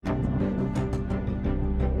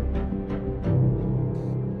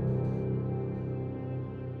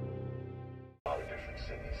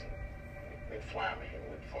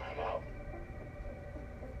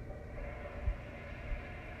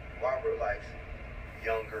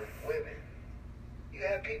younger women. You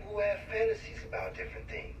have people who have fantasies about different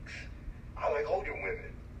things. I like older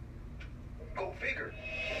women. Go figure,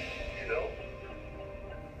 you know?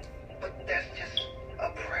 But that's just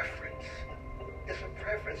a preference. It's a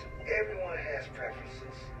preference. Everyone has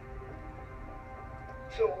preferences.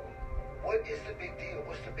 So, what is the big deal?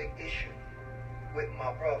 What's the big issue with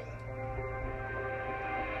my brother?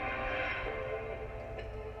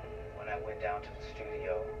 When I went down to the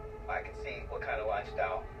studio, I could see what kind of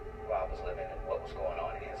lifestyle Rob was living and what was going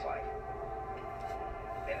on in his life.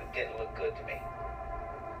 And it didn't look good to me.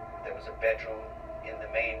 There was a bedroom in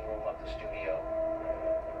the main room of the studio.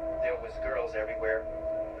 There was girls everywhere.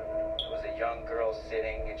 There was a young girl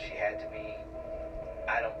sitting, and she had to be,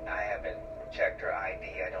 I haven't checked her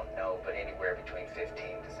ID, I don't know, but anywhere between 15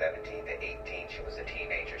 to 17 to 18, she was a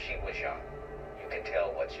teenager. She was young. You can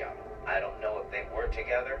tell what's young. I don't know if they were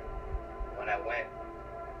together. When I went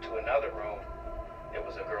to another room, there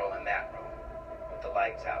was a girl in that room with the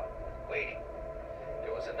lights out, waiting.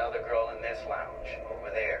 There was another girl in this lounge over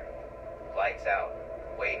there, lights out,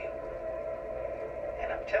 waiting.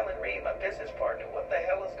 And I'm telling Reed, my business partner, what the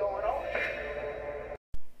hell is going on?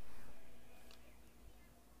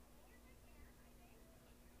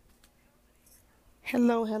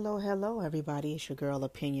 Hello, everybody. It's your girl,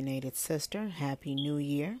 Opinionated Sister. Happy New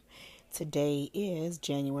Year. Today is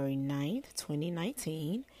January 9th,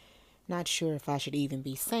 2019. Not sure if I should even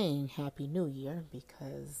be saying Happy New Year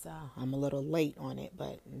because I'm a little late on it,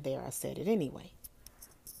 but there, I said it anyway.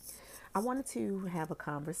 I wanted to have a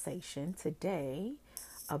conversation today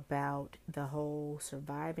about the whole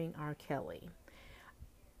Surviving R. Kelly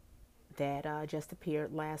that just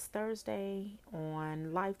appeared last Thursday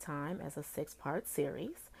on Lifetime as a 6-part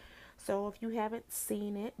series. So if you haven't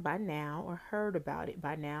seen it by now or heard about it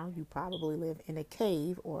by now, you probably live in a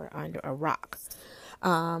cave or under a rock.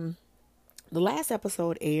 The last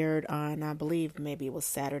episode aired on, I believe, maybe it was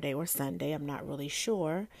Saturday or Sunday. I'm not really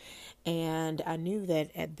sure. And I knew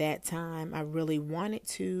that at that time I really wanted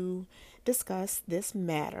to discuss this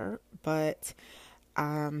matter. But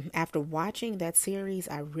after watching that series,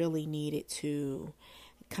 I really needed to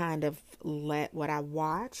kind of let what I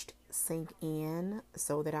watched sink in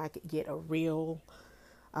so that I could get a real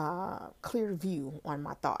clear view on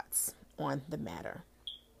my thoughts on the matter.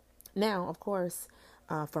 Now, of course,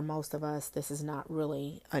 for most of us, this is not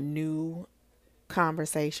really a new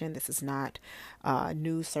conversation. This is not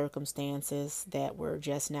new circumstances that we're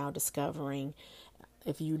just now discovering.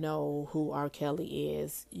 If you know who R. Kelly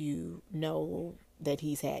is, you know that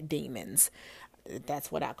he's had demons.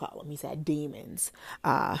 That's what I call him. He's had demons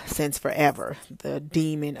since forever. The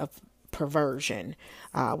demon of perversion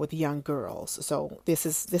with young girls. So this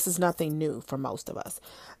is nothing new for most of us.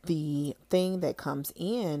 The thing that comes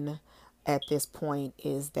in at this point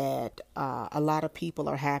is that a lot of people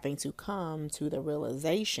are having to come to the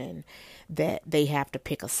realization that they have to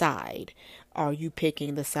pick a side. Are you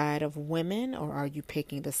picking the side of women, or are you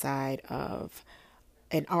picking the side of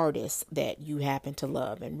an artist that you happen to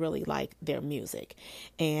love and really like their music?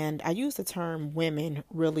 And I use the term women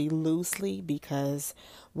really loosely because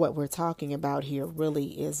what we're talking about here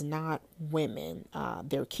really is not women,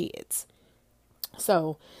 they're kids.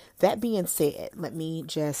 So that being said, let me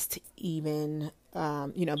just even,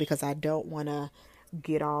 because I don't want to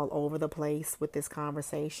get all over the place with this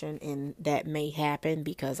conversation, and that may happen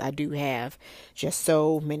because I do have just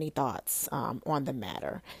so many thoughts on the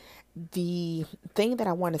matter. The thing that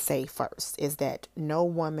I want to say first is that no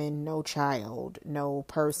woman, no child, no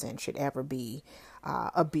person should ever be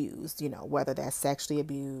abused, whether that's sexually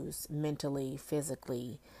abused, mentally,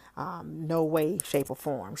 physically, no way, shape, or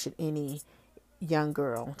form should any young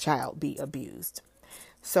girl, child be abused.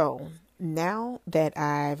 So now that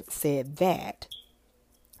I've said that,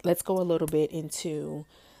 let's go a little bit into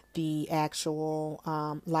the actual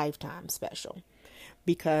Lifetime special.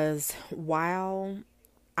 Because while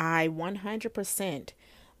I 100%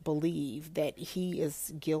 believe that he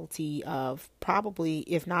is guilty of probably,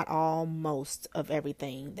 if not all, most of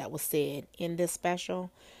everything that was said in this special,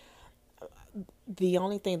 the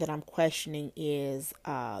only thing that I'm questioning is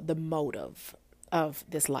the motive of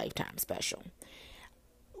this Lifetime special.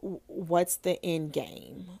 What's the end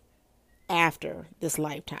game after this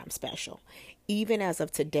Lifetime special? Even as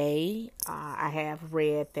of today, I have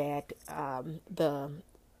read that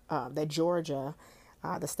that Georgia,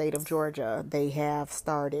 the state of Georgia, they have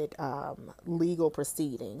started legal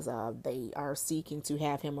proceedings. They are seeking to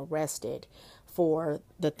have him arrested for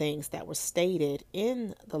the things that were stated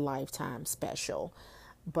in the Lifetime special.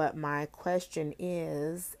 But my question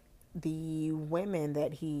is, the women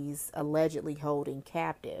that he's allegedly holding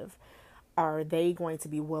captive, are they going to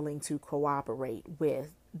be willing to cooperate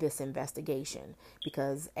with this investigation?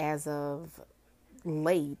 Because as of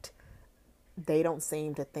late, they don't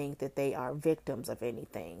seem to think that they are victims of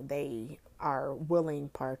anything. They are willing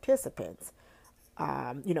participants.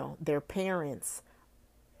 Their parents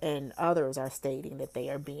and others are stating that they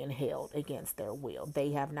are being held against their will.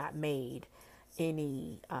 They have not made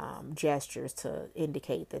any gestures to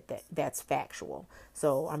indicate that's factual.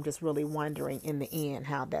 So I'm just really wondering in the end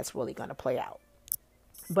how that's really going to play out.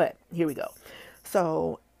 But here we go.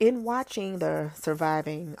 So in watching the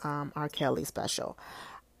Surviving R. Kelly special,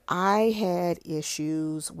 I had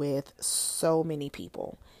issues with so many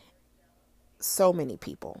people.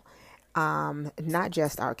 Not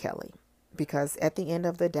just R. Kelly. Because at the end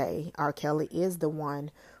of the day, R. Kelly is the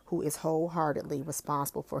one who is wholeheartedly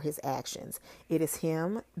responsible for his actions. It is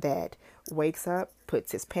him that wakes up,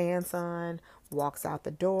 puts his pants on, walks out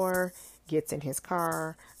the door, gets in his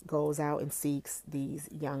car, goes out and seeks these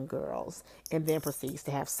young girls, and then proceeds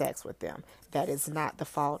to have sex with them. That is not the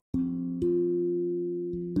fault.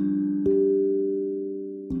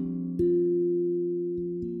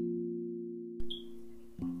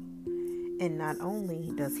 And not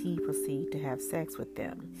only does he proceed to have sex with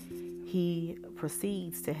them, he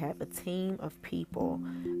proceeds to have a team of people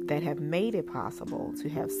that have made it possible to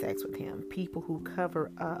have sex with him. People who cover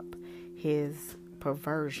up his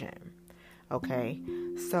perversion. Okay?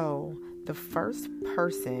 So the first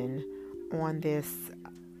person on this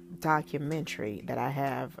documentary that I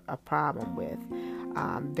have a problem with,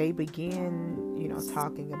 they begin,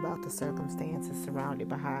 talking about the circumstances surrounded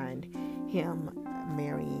behind him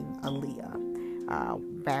marrying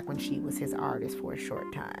Aaliyah, back when she was his artist for a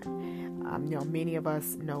short time. Many of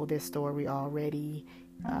us know this story already.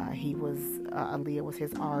 Aaliyah was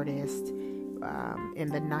his artist in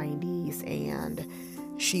the 90s, and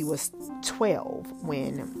she was 12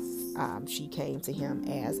 when she came to him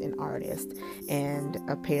as an artist, and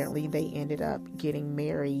apparently they ended up getting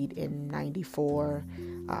married in 94,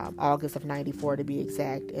 August of 94 to be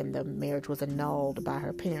exact, and the marriage was annulled by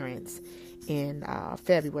her parents in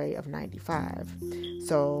February of 95.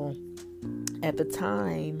 So at the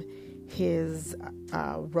time, his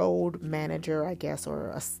road manager, I guess,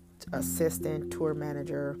 or assistant tour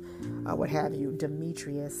manager, what have you,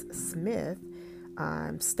 Demetrius Smith,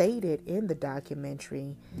 stated in the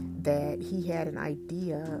documentary that he had an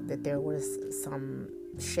idea that there was some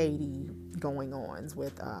shady going on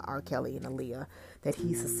with R. Kelly and Aaliyah that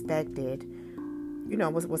he suspected,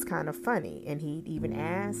 was kind of funny. And he even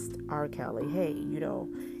asked R. Kelly, hey,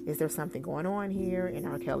 is there something going on here? And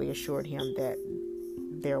R. Kelly assured him that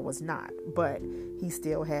there was not, but he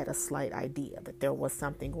still had a slight idea that there was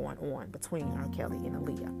something going on between R. Kelly and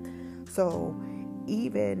Aaliyah. So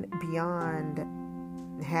even beyond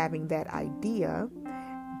having that idea,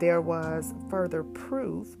 there was further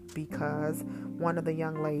proof, because one of the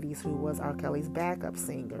young ladies who was R. Kelly's backup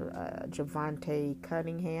singer, Javante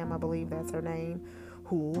Cunningham, I believe that's her name,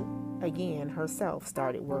 who, again, herself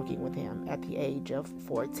started working with him at the age of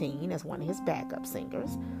 14 as one of his backup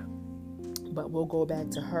singers. But we'll go back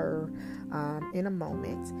to her in a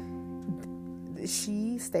moment.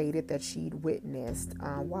 She stated that she'd witnessed,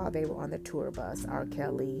 while they were on the tour bus, R.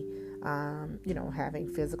 Kelly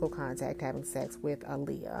having physical contact, having sex with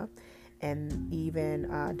Aaliyah. And even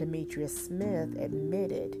Demetrius Smith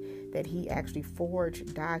admitted that he actually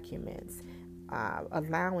forged documents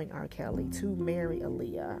allowing R. Kelly to marry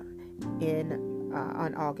Aaliyah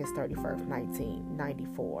on August 31st,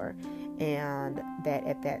 1994. And that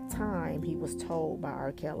at that time, he was told by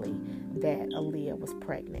R. Kelly that Aaliyah was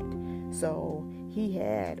pregnant. So he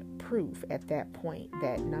had proof at that point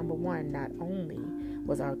that, number one, not only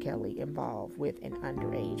was R. Kelly involved with an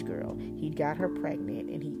underage girl, he got her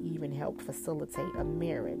pregnant, and he even helped facilitate a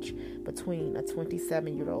marriage between a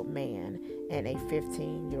 27-year-old man and a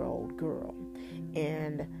 15-year-old girl.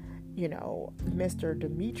 And Mr.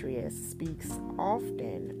 Demetrius speaks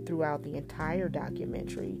often throughout the entire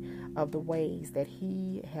documentary of the ways that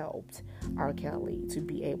he helped R. Kelly to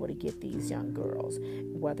be able to get these young girls,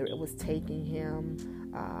 whether it was taking him,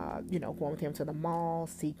 going with him to the mall,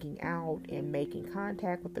 seeking out and making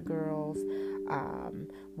contact with the girls,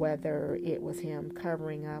 whether it was him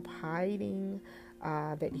covering up, hiding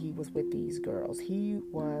that he was with these girls. He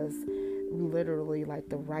was literally like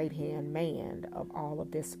the right-hand man of all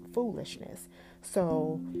of this foolishness.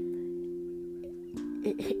 So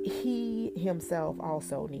he himself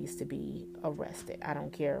also needs to be arrested. I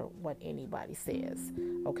don't care what anybody says,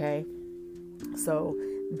 okay? So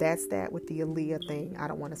that's that with the Aaliyah thing. I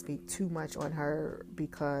don't want to speak too much on her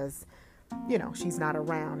because she's not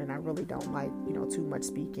around, and I really don't like, too much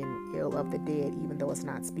speaking ill of the dead, even though it's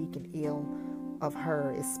not speaking ill of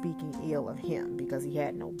her, it's speaking ill of him, because he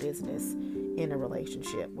had no business in a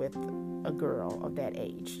relationship with a girl of that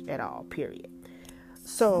age at all, period.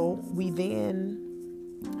 So we then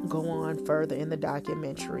go on further in the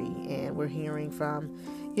documentary, and we're hearing from,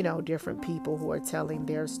 different people who are telling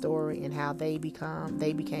their story and how they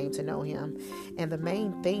became to know him. And the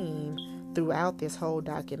main theme throughout this whole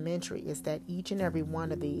documentary is that each and every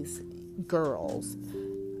one of these girls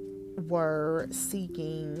were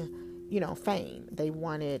seeking, fame. They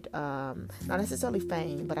wanted, not necessarily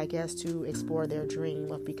fame, but I guess to explore their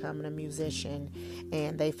dream of becoming a musician.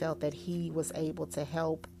 And they felt that he was able to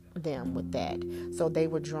help them with that. So they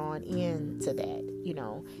were drawn into that,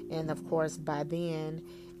 and of course by then,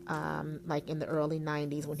 like in the early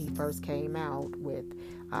 90s when he first came out with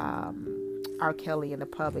R. Kelly in the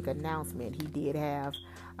public announcement, he did have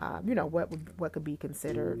what could be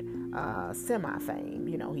considered semi-fame.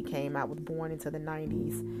 He came out with Born Into the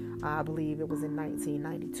 90s. I believe it was in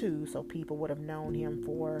 1992, so people would have known him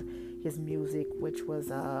for his music, which was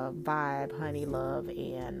Vibe, Honey Love,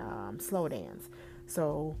 and Slow Dance.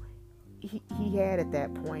 So he had at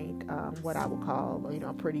that point what I would call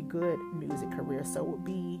a pretty good music career. So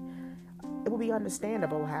it would be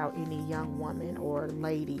understandable how any young woman or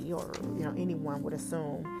lady or anyone would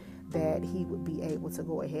assume that he would be able to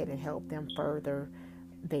go ahead and help them further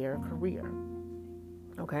their career.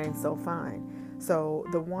 Okay, so fine. So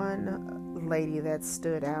the one lady that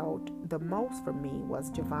stood out the most for me was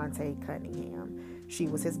Javante Cunningham. She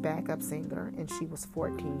was his backup singer, and she was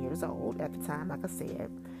 14 years old at the time, like I said.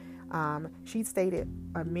 She stated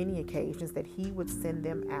on many occasions that he would send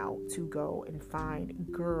them out to go and find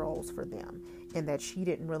girls for them, and that she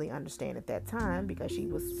didn't really understand at that time, because she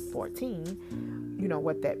was 14,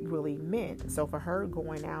 what that really meant. So for her,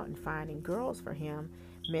 going out and finding girls for him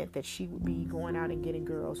meant that she would be going out and getting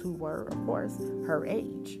girls who were, of course, her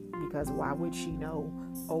age, because why would she know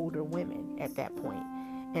older women at that point?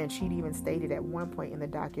 And she'd even stated at one point in the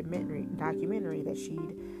documentary that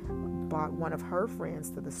she'd brought one of her friends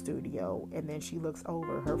to the studio, and then she looks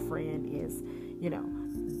over, her friend is,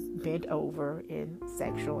 bent over in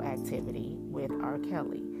sexual activity with R.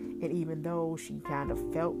 Kelly. And even though she kind of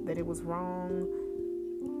felt that it was wrong,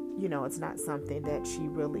 it's not something that she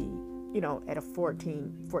really, at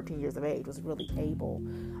 14 years of age was really able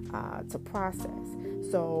to process.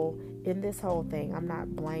 So in this whole thing, I'm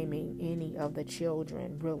not blaming any of the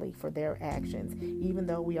children really for their actions, even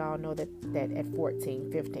though we all know that at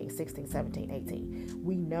 14, 15, 16, 17, 18,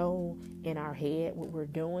 we know in our head what we're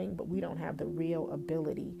doing, but we don't have the real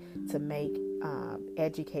ability to make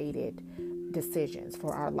educated decisions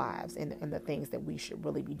for our lives and the things that we should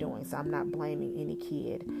really be doing. So I'm not blaming any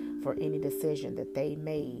kid for any decision that they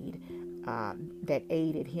made that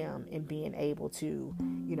aided him in being able to,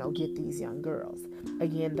 get these young girls.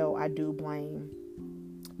 Again, though, I do blame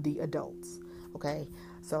the adults. Okay,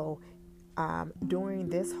 so during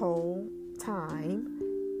this whole time,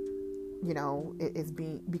 it's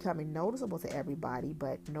becoming noticeable to everybody,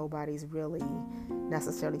 but nobody's really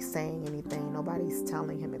necessarily saying anything. Nobody's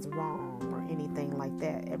telling him it's wrong or anything like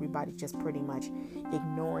that. Everybody's just pretty much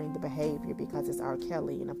ignoring the behavior because it's R.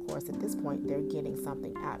 Kelly, and of course at this point they're getting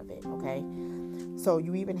something out of it. Okay, so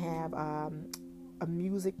you even have a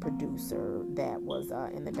music producer that was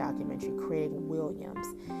in the documentary, Craig Williams,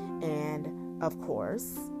 and of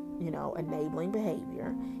course, enabling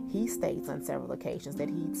behavior. He states on several occasions that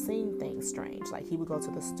he'd seen things strange. Like he would go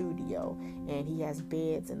to the studio and he has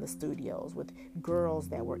beds in the studios with girls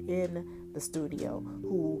that were in the studio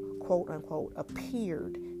who, quote unquote,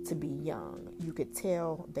 appeared to be young. You could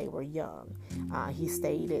tell they were young. He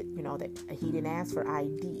stated, that he didn't ask for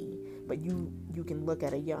ID, but you can look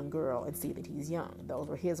at a young girl and see that he's young. Those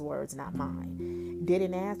were his words, not mine.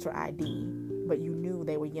 Didn't ask for ID, but you knew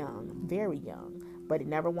they were young, very young. But it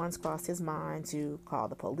never once crossed his mind to call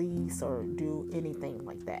the police or do anything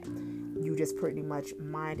like that. You just pretty much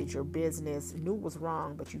minded your business, knew it was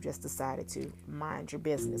wrong, but you just decided to mind your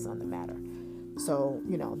business on the matter. So,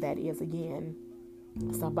 that is, again,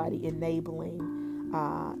 somebody enabling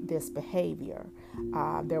this behavior.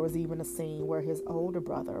 There was even a scene where his older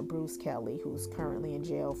brother, Bruce Kelly, who's currently in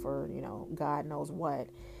jail for, God knows what,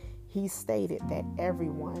 he stated that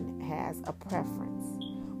everyone has a preference.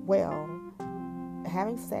 Well,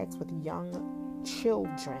 having sex with young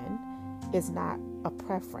children is not a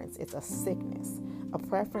preference, it's a sickness. A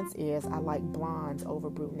preference is, I like blondes over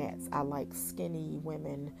brunettes. I like skinny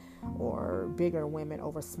women or bigger women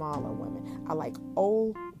over smaller women. I like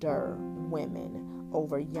older women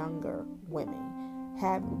over younger women.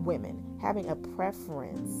 Having a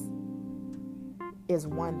preference is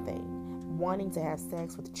one thing. Wanting to have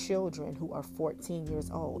sex with children who are 14 years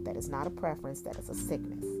old, that is not a preference, that is a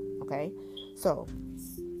sickness. Okay? So,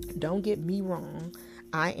 don't get me wrong.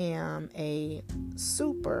 I am a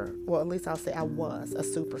at least I'll say I was a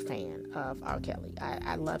super fan of R. Kelly.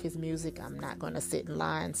 I love his music. I'm not going to sit and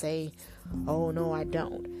lie and say, oh, no, I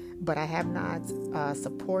don't. But I have not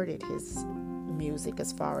supported his music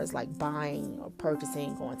as far as like buying or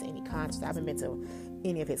purchasing, going to any concert. I haven't been to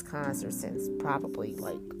any of his concerts since probably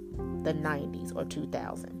like the 90s or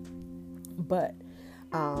 2000. But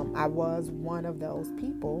I was one of those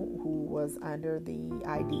people who was under the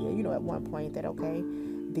idea, at one point that, okay,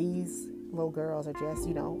 these little girls are just,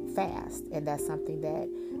 fast. And that's something that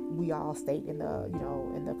we all state in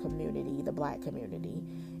the community, the black community,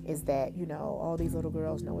 is that, all these little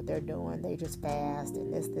girls know what they're doing. They just fast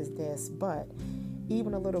and this. But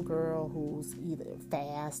even a little girl who's either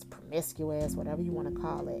fast, promiscuous, whatever you want to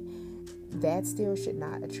call it, that still should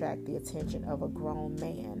not attract the attention of a grown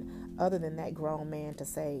man, other than that grown man to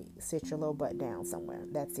say, sit your little butt down somewhere.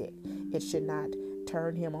 That's it. It should not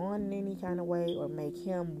turn him on in any kind of way or make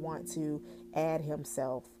him want to add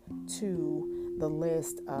himself to the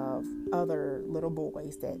list of other little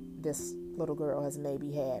boys that this little girl has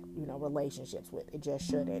maybe had, relationships with. It just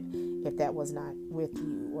shouldn't, if that was not with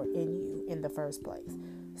you or in you in the first place.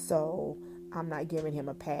 So I'm not giving him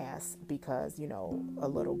a pass because, a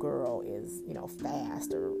little girl is,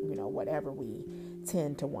 fast or, whatever we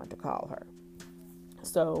tend to want to call her.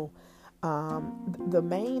 So the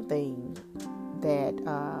main thing that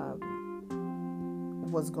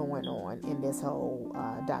was going on in this whole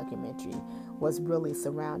documentary was really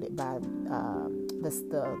surrounded by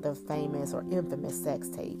the famous or infamous sex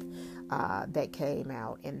tape that came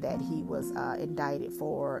out and that he was indicted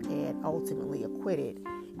for and ultimately acquitted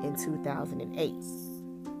in 2008,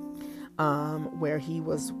 where he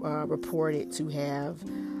was reported to have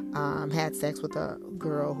had sex with a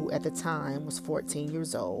girl who at the time was 14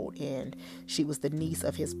 years old, and she was the niece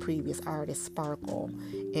of his previous artist, Sparkle.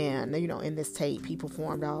 And, in this tape, he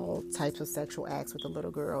performed all types of sexual acts with the little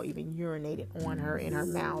girl, even urinated on her, in her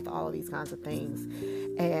mouth, all of these kinds of things.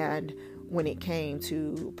 And when it came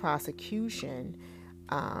to prosecution,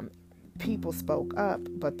 people spoke up,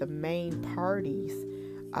 but the main parties,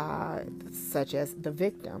 such as the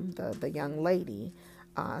victim, the young lady,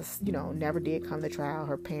 never did come to trial.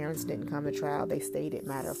 Her parents didn't come to trial. They stated,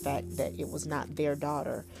 matter of fact, that it was not their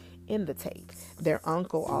daughter in the tape. Their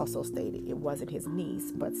uncle also stated it wasn't his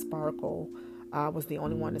niece, but Sparkle was the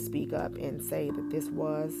only one to speak up and say that this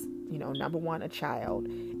was, number one, a child,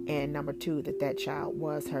 and number two, that child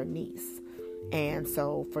was her niece. And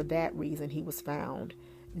so for that reason, he was found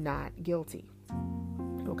not guilty.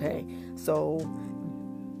 Okay, so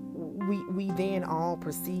we then all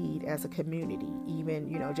proceed as a community, even,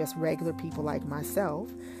 just regular people like myself,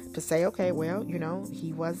 to say, okay, well,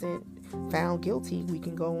 he wasn't found guilty. We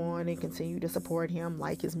can go on and continue to support him,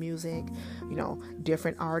 like his music.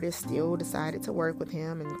 Different artists still decided to work with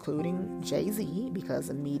him, including Jay-Z, because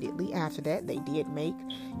immediately after that, they did make,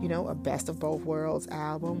 a Best of Both Worlds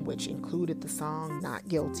album, which included the song Not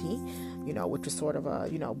Guilty, which was sort of a,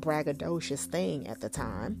 braggadocious thing at the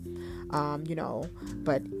time.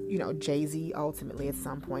 But Jay-Z ultimately at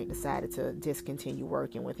some point decided to discontinue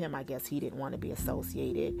working with him. I guess he didn't want to be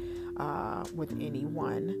associated with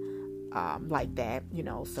anyone like that,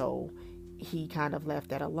 so he kind of left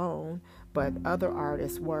that alone. But other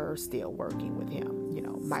artists were still working with him,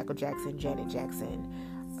 Michael Jackson, Janet Jackson,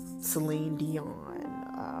 Celine Dion,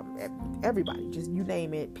 everybody, just you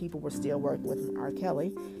name it, people were still working with R.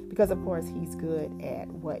 Kelly because, of course, he's good at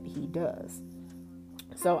what he does.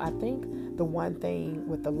 So I think the one thing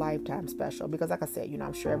with the Lifetime special, because like I said,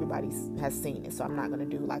 I'm sure everybody has seen it, so I'm not going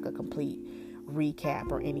to do like a complete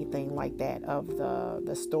recap or anything like that of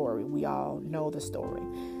the story. We all know the story.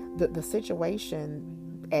 The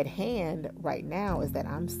situation at hand right now is that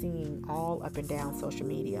I'm seeing all up and down social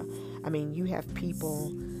media. I mean, you have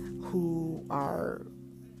people who are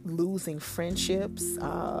losing friendships.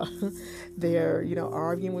 They're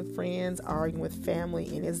arguing with friends, arguing with family,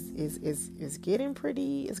 and it's getting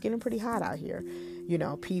pretty hot out here.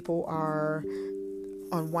 People are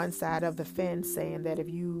on one side of the fence saying that if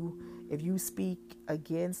you speak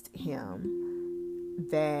against him,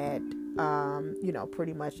 that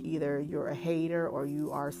pretty much either you're a hater or you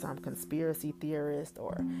are some conspiracy theorist,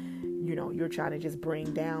 or you're trying to just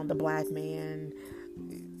bring down the black man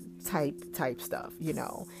type stuff,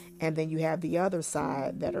 and then you have the other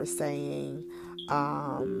side that are saying,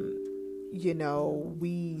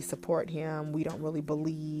 we support him. We don't really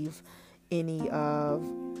believe any of,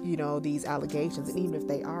 these allegations. And even if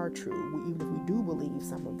they are true, even if we do believe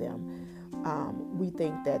some of them, we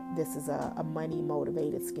think that this is a money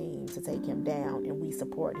motivated scheme to take him down, and we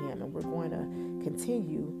support him, and we're going to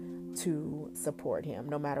continue to support him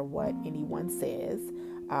no matter what anyone says.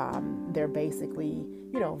 They're basically,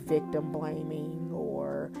 victim blaming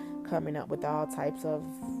or coming up with all types of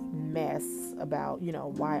mess about,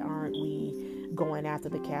 why aren't we going after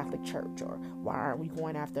the Catholic Church, or why aren't we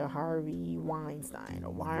going after Harvey Weinstein, or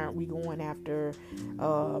why aren't we going after,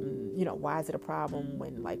 why is it a problem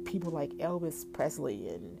when like people like Elvis Presley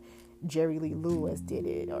and Jerry Lee Lewis did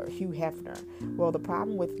it, or Hugh Hefner? Well, the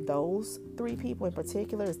problem with those three people in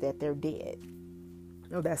particular is that they're dead.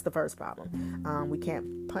 No, that's the first problem. We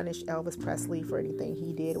can't punish Elvis Presley for anything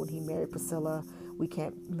he did when he married Priscilla. We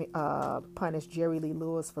can't punish Jerry Lee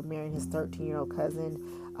Lewis for marrying his 13-year-old cousin.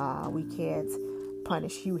 We can't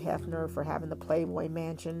punish Hugh Hefner for having the Playboy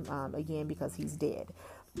Mansion, again, because he's dead.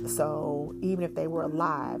 So even if they were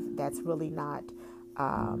alive, that's really not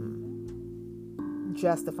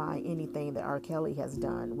justifying anything that R. Kelly has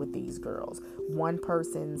done with these girls. One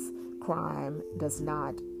person's crime does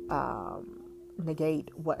not negate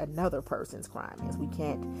what another person's crime is. We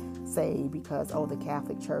can't say because, the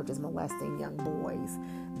Catholic Church is molesting young boys,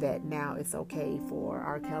 that now it's okay for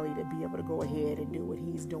R. Kelly to be able to go ahead and do what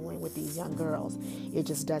he's doing with these young girls. It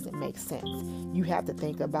just doesn't make sense. You have to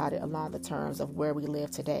think about it along the terms of where we live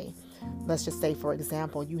today. Let's just say, for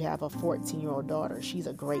example, you have a 14-year-old daughter. She's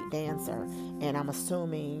a great dancer, and I'm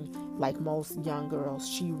assuming, like most young girls,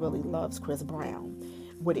 she really loves Chris Brown.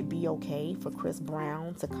 Would it be okay for Chris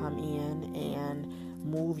Brown to come in and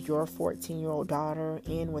move your 14-year-old daughter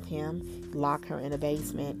in with him, lock her in a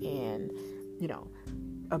basement, and,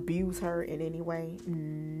 abuse her in any way?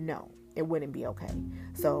 No, it wouldn't be okay.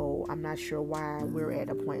 So I'm not sure why we're at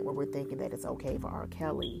a point where we're thinking that it's okay for R.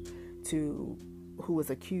 Kelly who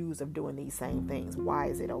is accused of doing these same things. Why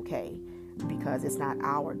is it okay? Because it's not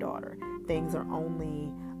our daughter. Things are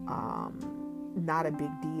only not a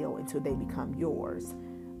big deal until they become yours,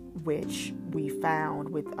 which we found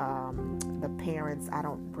with the parents. I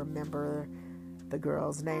don't remember the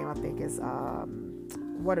girl's name. I think it's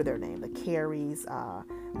what are their name? The Carries.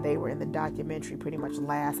 They were in the documentary pretty much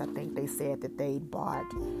last. I think they said that they bought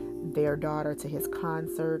their daughter to his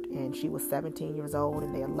concert, and she was 17 years old,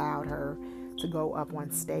 and they allowed her to go up on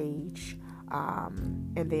stage.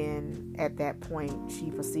 And then at that point, she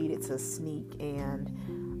proceeded to sneak and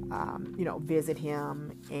visit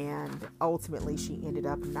him, and ultimately she ended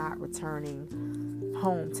up not returning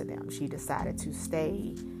home to them. She decided to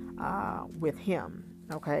stay with him.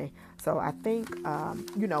 Okay, so I think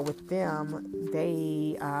with them,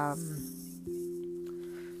 they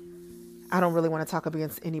I don't really want to talk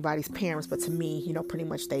against anybody's parents, but to me, pretty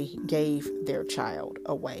much they gave their child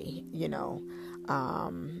away,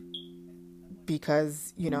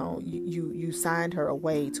 because you signed her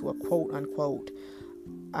away to a quote unquote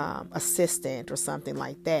assistant or something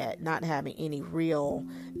like that, not having any real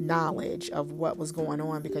knowledge of what was going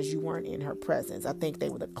on because you weren't in her presence. I think they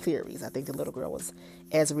were the Clearys. I think the little girl was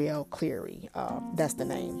Ezriel Cleary. That's the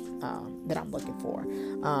name that I'm looking for.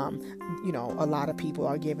 A lot of people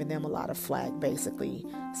are giving them a lot of flack, basically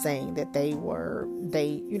saying that they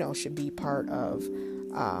should be part of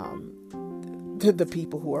the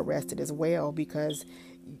people who are arrested as well, because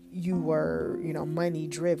you were, money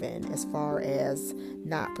driven as far as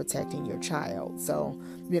not protecting your child. So,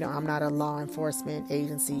 I'm not a law enforcement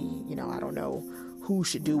agency. I don't know who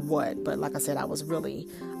should do what. But like I said, I was really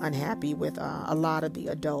unhappy with a lot of the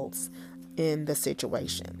adults in the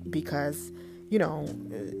situation because, in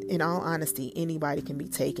all honesty, anybody can be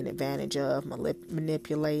taken advantage of,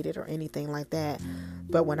 manipulated, or anything like that.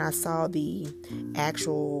 But when I saw the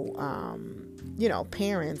actual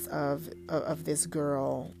parents of this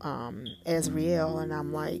girl, Ezriel, and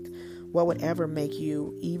I'm like, what would ever make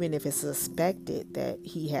you, even if it's suspected that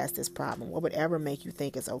he has this problem, what would ever make you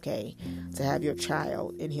think it's okay to have your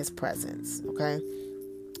child in his presence? Okay.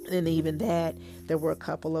 And even that, there were a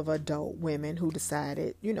couple of adult women who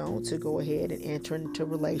decided, to go ahead and enter into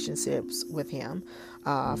relationships with him.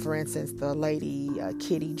 For instance, the lady,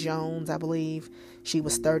 Kitty Jones, I believe, she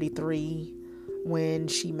was 33 when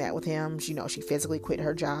she met with him. She physically quit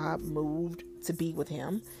her job, moved to be with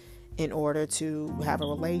him in order to have a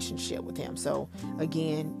relationship with him. So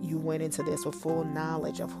again, you went into this with full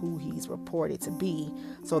knowledge of who he's reported to be.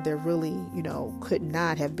 So there really, could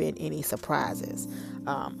not have been any surprises.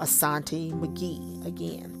 Asante McGee,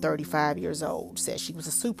 again, 35 years old, said she was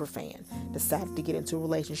a super fan, decided to get into a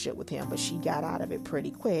relationship with him, but she got out of it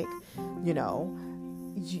pretty quick.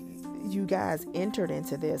 You guys entered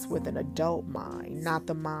into this with an adult mind, not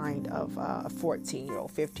the mind of a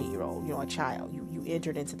 14-year-old, 15-year-old, a child. You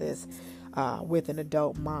entered into this with an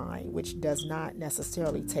adult mind, which does not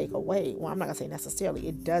necessarily take away. Well, I'm not going to say necessarily.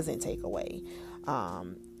 It doesn't take away,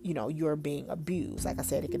 you're being abused. Like I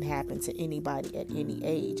said, it can happen to anybody at any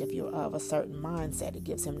age. If you're of a certain mindset, it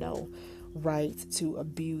gives him no right to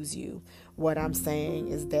abuse you. What I'm saying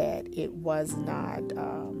is that it was not,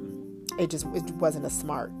 it wasn't a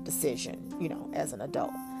smart decision, as an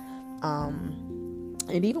adult.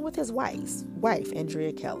 And even with his wife,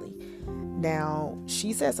 Andrea Kelly. Now,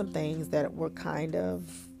 she said some things that were kind of,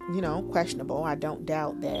 questionable. I don't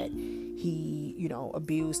doubt that he,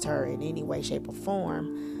 abused her in any way, shape, or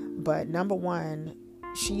form. But number one,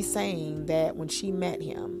 she's saying that when she met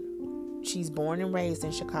him, she's born and raised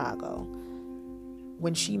in Chicago.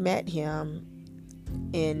 When she met him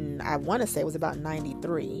I want to say it was about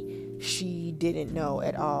 93, she didn't know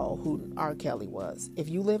at all who R. Kelly was. If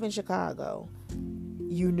you live in Chicago,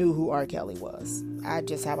 you knew who R. Kelly was. I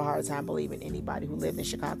just have a hard time believing anybody who lived in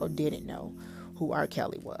Chicago didn't know who R.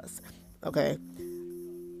 Kelly was. Okay?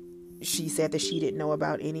 She said that she didn't know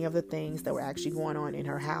about any of the things that were actually going on in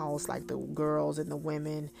her house, like the girls and the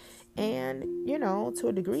women. And, to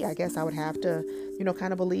a degree, I guess I would have to,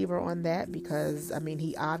 kind of believe her on that because,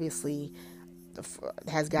 he obviously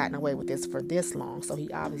has gotten away with this for this long. So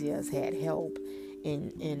he obviously has had help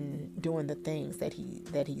in doing the things that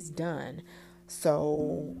he's done.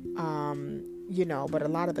 So, but a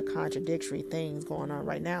lot of the contradictory things going on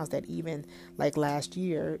right now is that even like last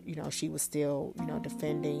year, she was still,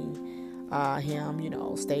 defending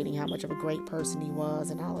him, stating how much of a great person he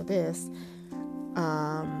was and all of this.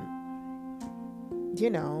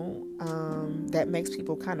 That makes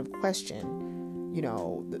people kind of question,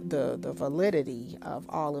 the validity of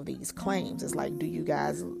all of these claims. It's like, do you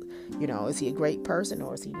guys, is he a great person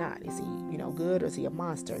or is he not? Is he, good or is he a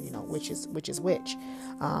monster? Which is which?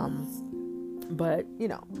 But,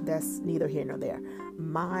 that's neither here nor there.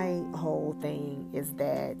 My whole thing is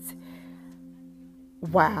that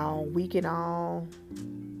while we can all,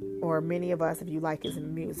 or many of us, if you like his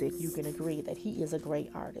music, you can agree that he is a great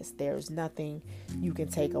artist. There's nothing you can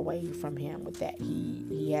take away from him with that.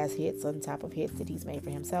 He has hits on top of hits that he's made for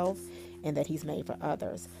himself and that he's made for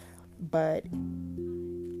others. But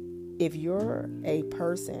if you're a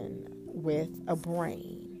person with a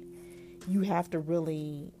brain, you have to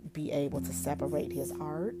really be able to separate his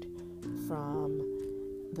art from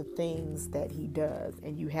the things that he does,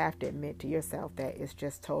 and you have to admit to yourself that it's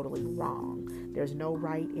just totally wrong. There's no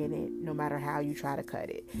right in it, no matter how you try to cut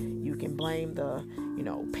it. You can blame the,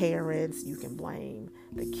 parents, you can blame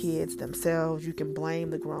the kids themselves, you can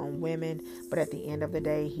blame the grown women, but at the end of the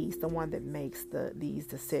day, he's the one that makes these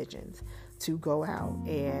decisions to go out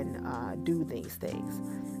and do these things.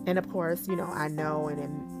 And of course, I know,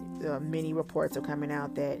 and many reports are coming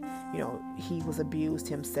out that, he was abused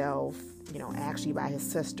himself, actually by his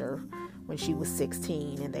sister when she was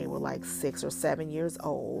 16 and they were like 6 or 7 years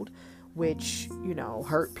old, which,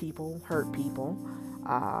 hurt people,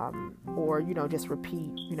 or, just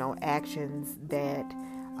repeat, actions that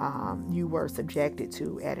you were subjected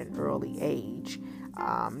to at an early age.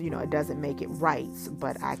 It doesn't make it right,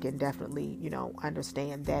 but I can definitely,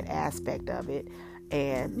 understand that aspect of it.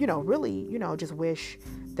 And, really, just wish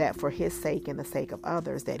that for his sake and the sake of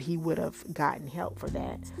others that he would have gotten help for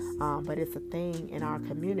that. But it's a thing in our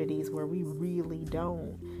communities where we really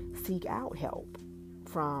don't seek out help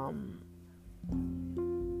from,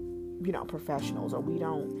 professionals, or we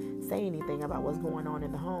don't say anything about what's going on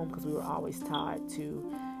in the home because we were always taught to,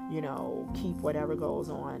 keep whatever goes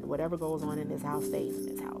on in this house stays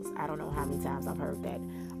in this house. I don't know how many times I've heard that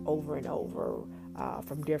over and over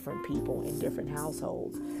from different people in different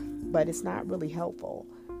households, but it's not really helpful.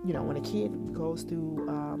 When a kid goes through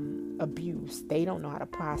abuse, they don't know how to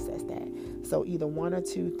process that. So either one or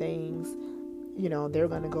two things, they're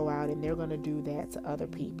going to go out and they're going to do that to other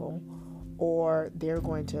people, or they're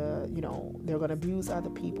going to, they're going to abuse other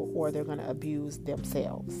people, or they're going to abuse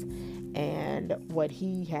themselves. And what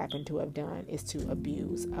he happened to have done is to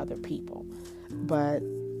abuse other people. But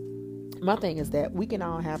my thing is that we can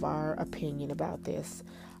all have our opinion about this.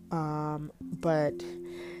 But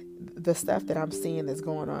the stuff that I'm seeing that's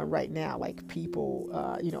going on right now, like people,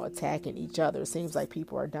 attacking each other, seems like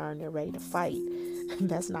people are darn near ready to fight.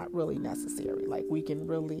 That's not really necessary. Like, we can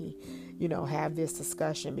really, have this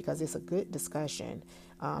discussion because it's a good discussion,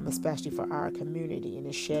 especially for our community, and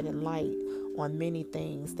it's shedding light on many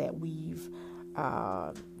things that we've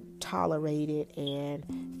tolerated and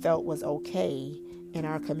felt was okay in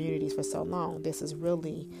our communities for so long. This is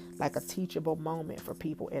really like a teachable moment for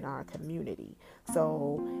people in our community.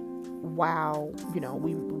 So while,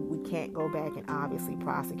 we can't go back and obviously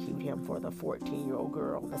prosecute him for the 14-year-old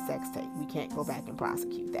girl, the sex tape. We can't go back and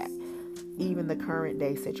prosecute that. Even the current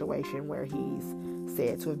day situation where he's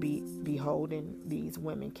said to be holding these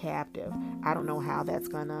women captive, I don't know how that's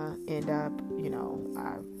gonna end up.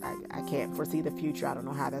 I can't foresee the future. I don't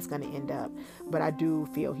know how that's gonna end up, but I do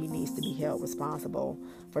feel he needs to be held responsible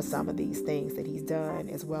for some of these things that he's done,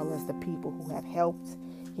 as well as the people who have helped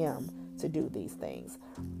him to do these things.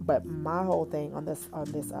 But my whole thing on this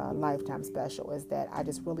Lifetime special is that I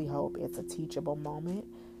just really hope it's a teachable moment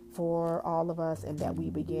for all of us, and that we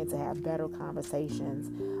begin to have better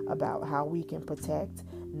conversations about how we can protect,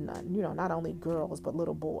 not only girls, but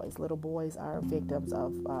little boys. Little boys are victims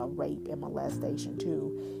of rape and molestation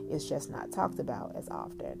too. It's just not talked about as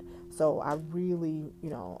often. So I really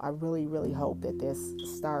hope that this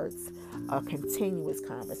starts a continuous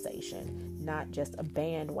conversation, not just a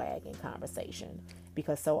bandwagon conversation.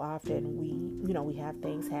 Because so often we have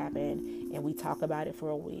things happen and we talk about it for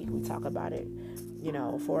a week, we talk about it,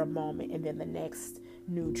 for a moment, and then the next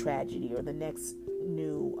new tragedy or the next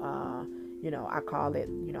new, I call it,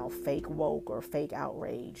 fake woke or fake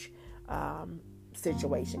outrage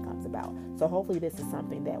situation comes about. So hopefully this is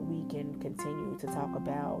something that we can continue to talk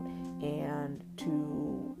about and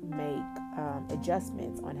to make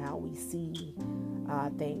adjustments on how we see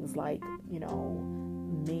things like,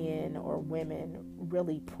 men or women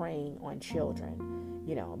really preying on children,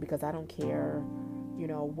 because I don't care,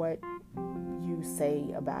 what you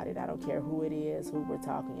say about it. I don't care who it is, who we're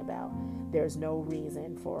talking about. There's no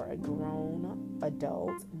reason for a grown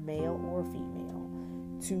adult, male or female,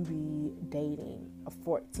 to be dating a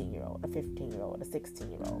 14-year-old, a 15-year-old, a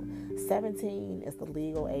 16-year-old. 17 is the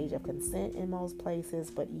legal age of consent in most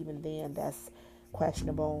places, but even then, that's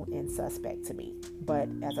questionable and suspect to me. But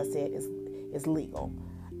as I said, it's legal.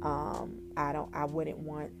 I wouldn't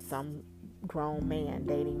want some grown man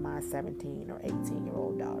dating my 17 or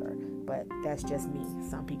 18-year-old daughter, but that's just me.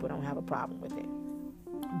 Some people don't have a problem with it.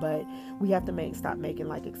 But we have to stop making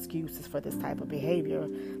like excuses for this type of behavior,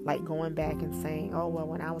 like going back and saying, oh, well,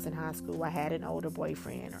 when I was in high school, I had an older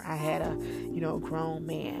boyfriend, or I had a, grown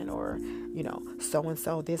man, or,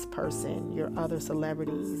 so-and-so, this person, your other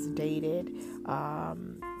celebrities dated,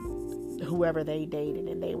 whoever they dated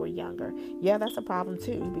and they were younger. Yeah, that's a problem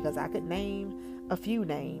too, because I could name a few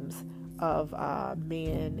names of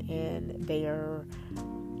men and their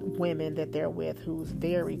women that they're with who's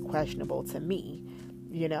very questionable to me.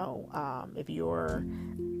 If you're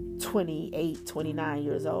 28, 29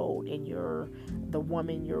 years old and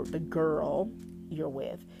the girl you're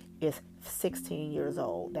with is 16 years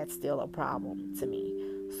old, that's still a problem to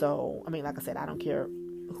me. So, like I said, I don't care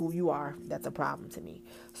who you are, that's a problem to me.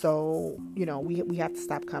 So, we have to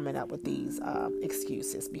stop coming up with these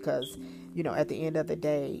excuses, because, at the end of the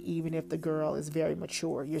day, even if the girl is very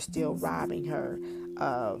mature, you're still robbing her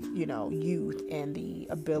of, youth and the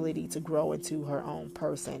ability to grow into her own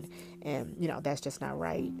person. And, that's just not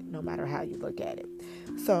right, no matter how you look at it.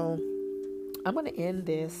 So I'm going to end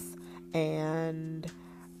this, and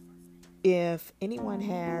if anyone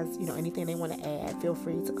has, anything they want to add, feel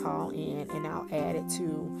free to call in and I'll add it to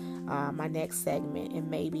my next segment, and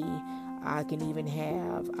maybe I can even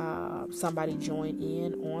have somebody join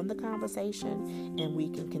in on the conversation, and we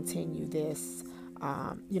can continue this,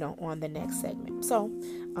 on the next segment. So,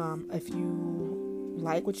 if you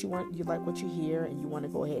like what you hear, and you want to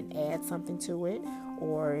go ahead and add something to it,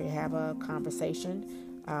 or have a conversation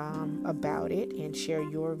about it and share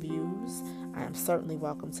your views, I am certainly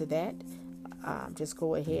welcome to that. Just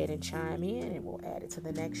go ahead and chime in, and we'll add it to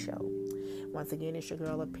the next show. Once again, it's your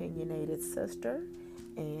girl, Opinionated Sister,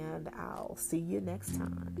 and I'll see you next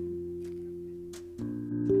time.